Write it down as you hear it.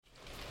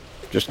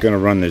Just going to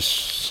run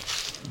this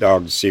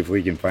dog to see if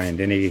we can find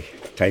any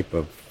type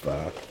of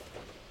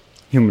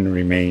human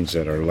remains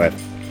that are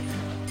left.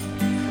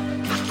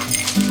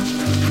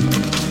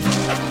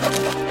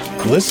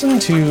 Listen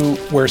to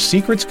Where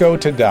Secrets Go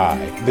to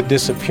Die, The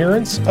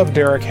Disappearance of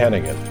Derek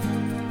Hennigan.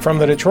 From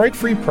the Detroit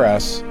Free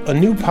Press, a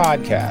new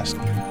podcast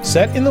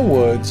set in the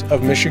woods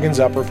of Michigan's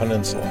Upper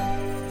Peninsula.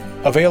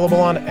 Available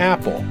on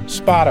Apple,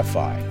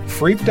 Spotify,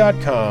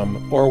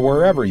 Freep.com, or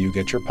wherever you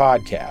get your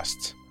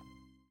podcasts.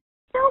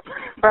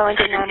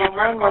 Burlington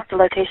 911, what's the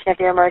location of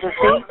your emergency?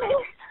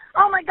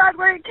 Oh my God,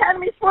 we're at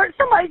Academy Sports.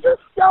 Somebody just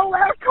stole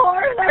our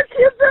car and our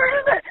kids are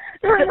in it.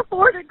 They're in a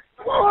Ford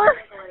Explorer.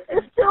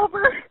 It's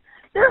silver.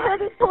 They're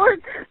headed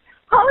towards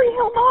Holly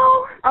Hill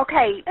Mall.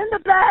 Okay. In the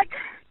back.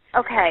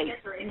 Okay.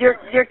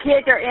 Your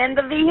kids are in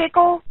the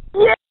vehicle?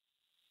 Yeah.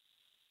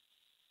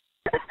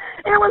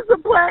 It was the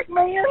black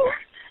man.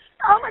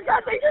 Oh my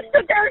God, they just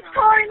took our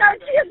car and our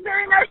kids are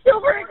in our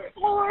silver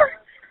Explorer.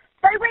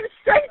 They went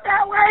straight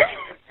that way.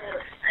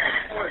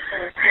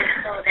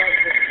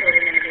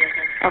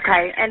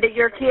 Okay, and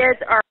your kids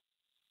are...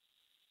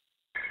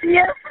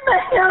 Yes,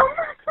 ma'am.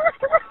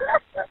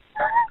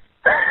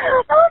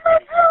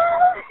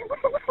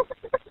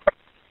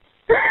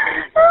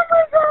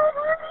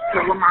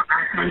 Oh my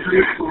God.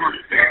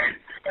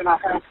 Oh my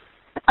God.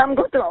 I'm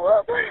going to throw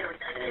up.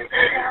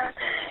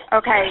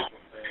 Okay,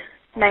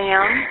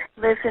 ma'am,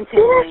 listen to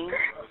me.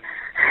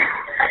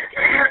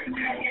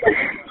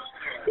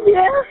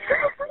 Yes,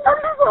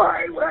 I'm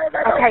sorry.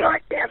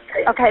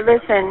 Okay,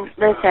 listen.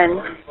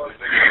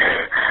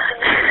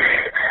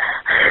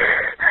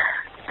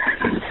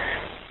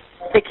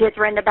 The kids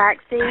were in the back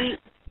seat?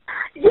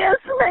 Yes,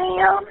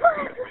 ma'am.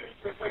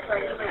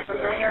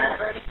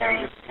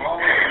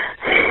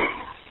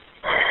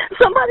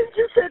 Somebody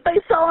just said they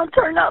saw him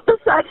turn up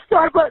beside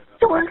Starbucks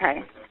store.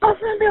 Okay.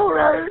 Buffalo Mill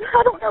Road.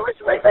 I don't know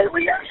which way they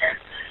went.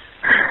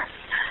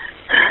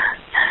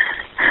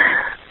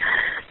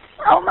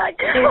 Oh my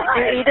God.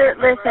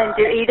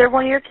 Do either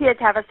one of your kids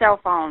have a cell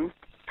phone?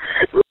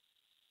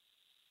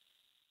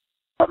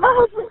 But my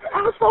husband's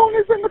iPhone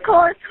is in the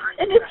car,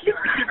 and if you...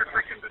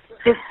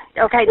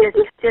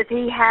 Does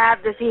he have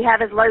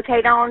his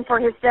locate on for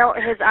his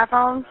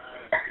iPhone?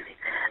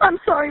 I'm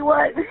sorry,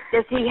 what?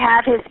 Does he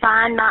have his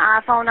Find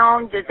My iPhone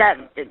on? Is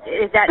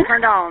that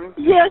turned on?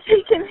 Yes,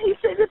 he can. He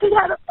said if he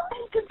had a phone,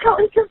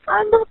 he can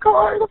find the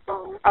car or the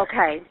phone.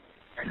 Okay.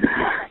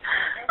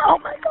 Oh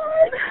my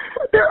God.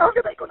 Are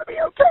they going to be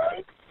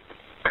okay?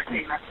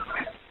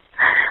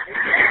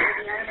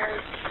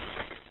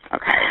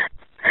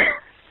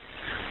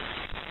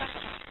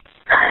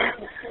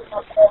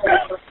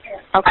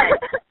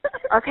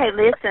 Okay,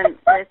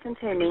 listen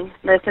to me.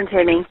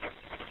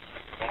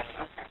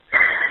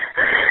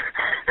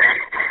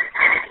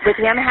 With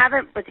him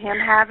having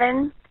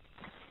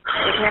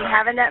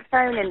that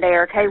phone in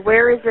there, okay,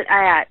 where is it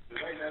at?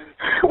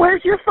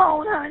 Where's your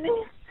phone,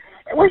 honey?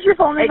 Where's your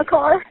phone in the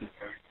car?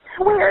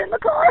 Where in the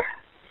car?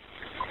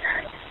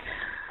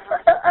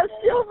 A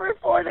silver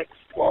Ford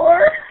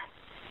Explorer.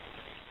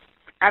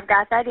 I've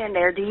got that in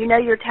there. Do you know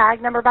your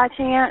tag number by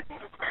chance?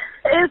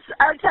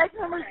 Our tag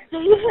number is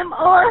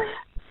DMR.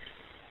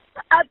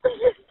 I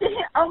think it's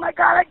oh my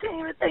God, I can't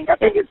even think. I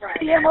think it's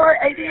DMR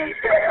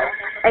 8812.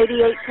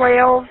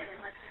 8812?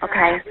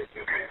 Okay.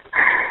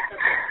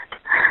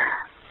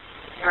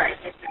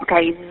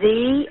 Okay,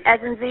 Z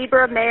as in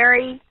zebra,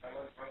 Mary,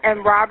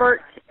 and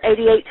Robert,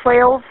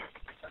 8812.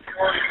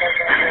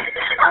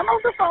 I'm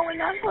on the phone with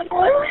 911.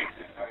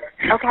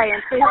 Okay,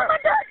 and see oh my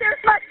God,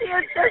 there's my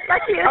kids.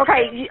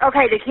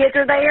 Okay, the kids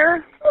are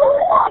there?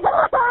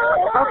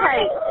 Okay.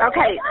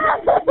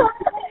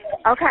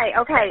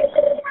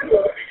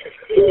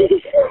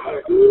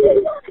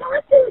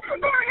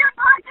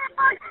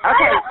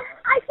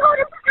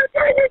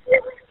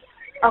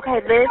 Okay,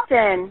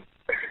 listen,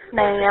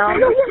 ma'am,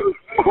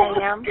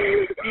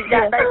 you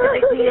got both of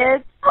the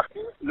kids?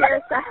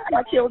 Yes, I have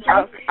my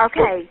children.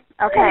 Okay.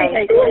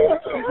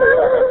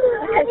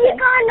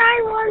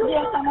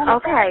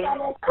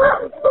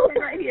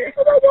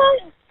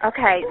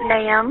 Okay,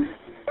 ma'am.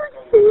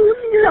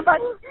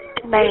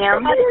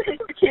 Ma'am.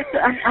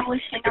 I'm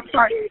listening. I'm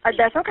sorry.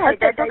 That's okay.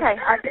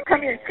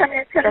 Come here.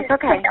 That's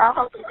okay. I'll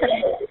help you. Come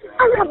here.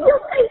 I don't have no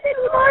face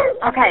anymore.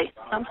 Okay.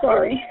 I'm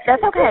sorry.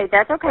 That's okay.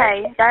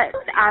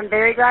 I'm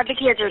very glad the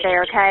kids are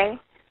there, okay?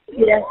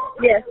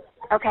 Yes.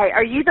 Okay,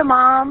 are you the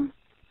mom?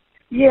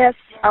 Yes.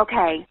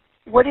 Okay.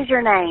 What is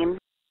your name?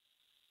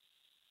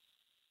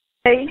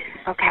 Hey.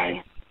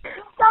 Okay.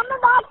 From the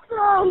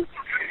bathroom.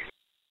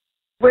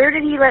 Where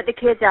did he let the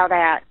kids out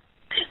at?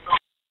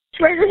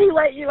 Where did he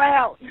let you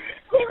out? He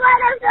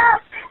let us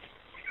out.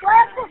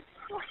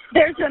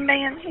 There's a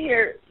man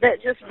here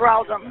that just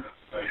brought them.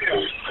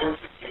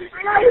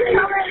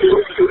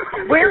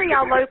 Where are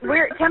y'all?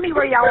 Tell me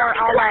where y'all are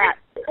all at.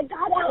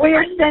 We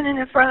are standing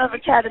in front of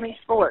Academy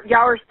Sports.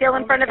 Y'all are still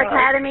in front of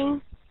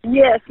Academy?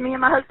 Yes, me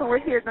and my husband were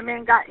here. The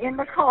man got in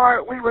the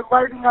car. We were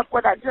loading up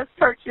what I just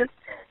purchased.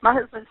 My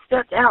husband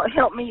stepped out,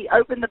 helped me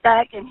open the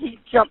back, and he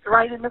jumped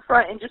right in the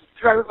front and just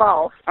drove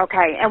off.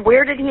 Okay, and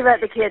where did he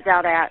let the kids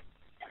out at?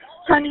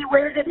 Honey,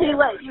 where did he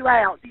let you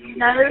out? Do you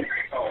know?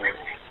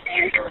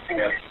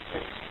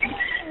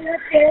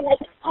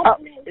 Oh,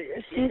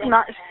 she's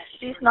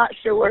not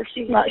sure.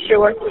 She's not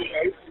sure.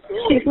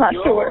 She's not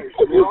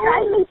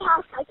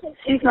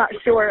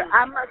sure.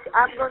 I'm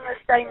going to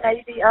say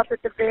maybe up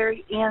at the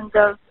very end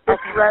of this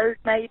road,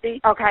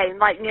 maybe. Okay,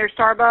 like near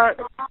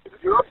Starbucks?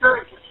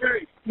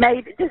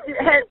 Maybe.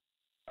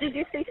 Did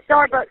you see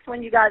Starbucks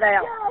when you got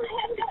out?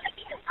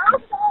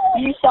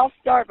 You saw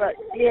Starbucks,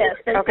 yes.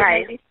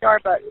 Okay. Maybe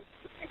Starbucks.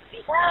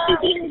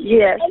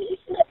 Yes.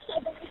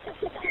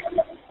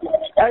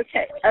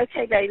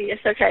 Okay, baby.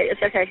 It's okay.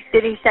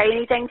 Did he say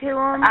anything to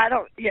him? I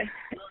don't. Yeah.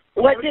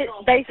 What did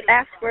they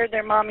asked where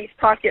their mommy's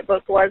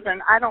pocketbook was,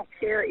 and I don't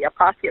carry a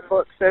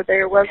pocketbook, so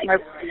there was no.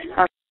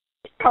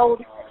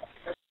 Told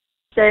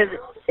said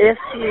if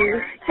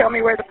you tell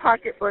me where the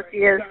pocketbook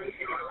is,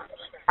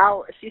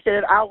 She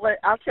said I'll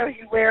tell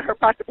you where her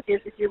pocketbook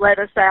is if you let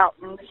us out,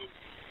 and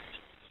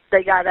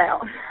they got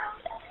out.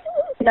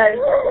 No,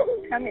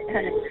 come here,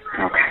 honey.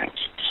 Okay.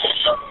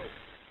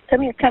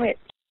 Come here.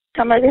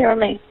 Come over here with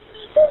me.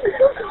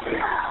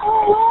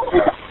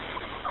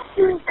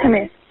 Come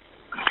here.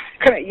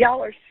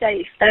 Y'all are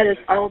safe. That is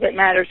all that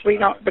matters.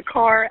 The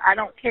car, I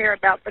don't care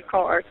about the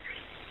car.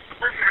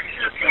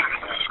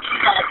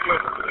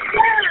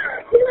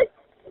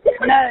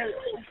 No.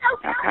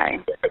 Okay.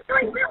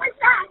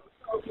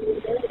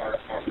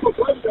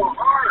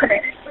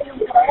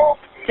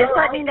 Just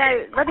let me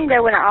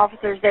know when an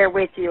officer's there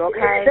with you,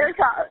 okay?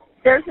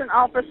 There's an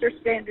officer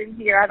standing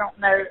here. I don't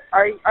know.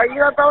 Are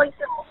you a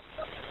Burlington?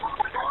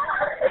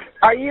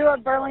 Are you a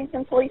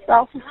Burlington police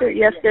officer?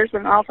 Yes, there's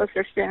an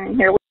officer standing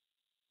here.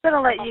 I'm going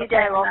to let you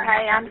go,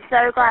 okay? I'm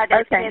so glad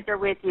that kids are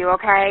with you,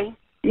 okay?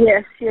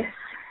 Yes.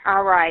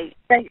 All right.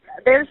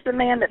 There's the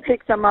man that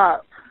picked them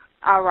up.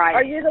 All right.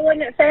 Are you the one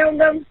that found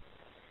them?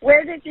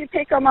 Where did you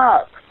pick them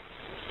up?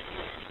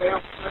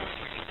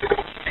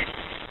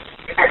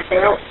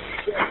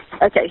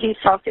 Okay, he's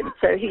talking,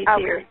 so he's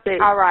here too.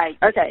 All right.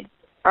 Okay.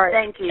 All right.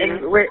 Thank you.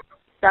 And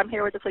I'm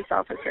here with the police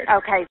officer.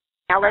 Okay.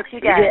 I'll let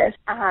you go. Yes.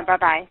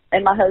 Bye-bye.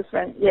 And my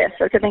husband. Yes.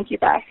 Okay, thank you.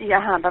 Bye.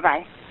 Yeah,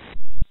 bye-bye.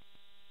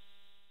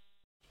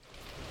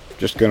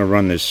 Just going to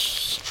run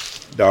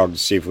this dog to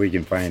see if we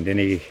can find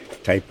any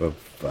type of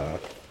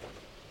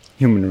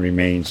human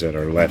remains that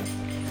are left.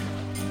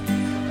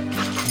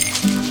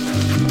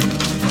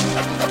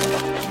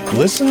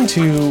 Listen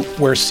to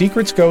Where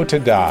Secrets Go to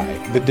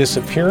Die, The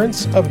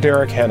Disappearance of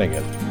Derek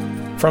Hennigan.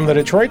 From the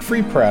Detroit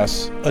Free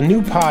Press, a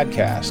new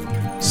podcast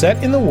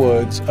set in the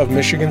woods of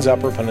Michigan's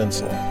Upper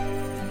Peninsula.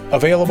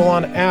 Available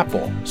on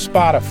Apple,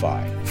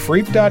 Spotify,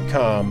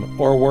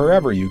 Freep.com, or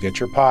wherever you get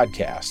your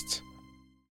podcasts.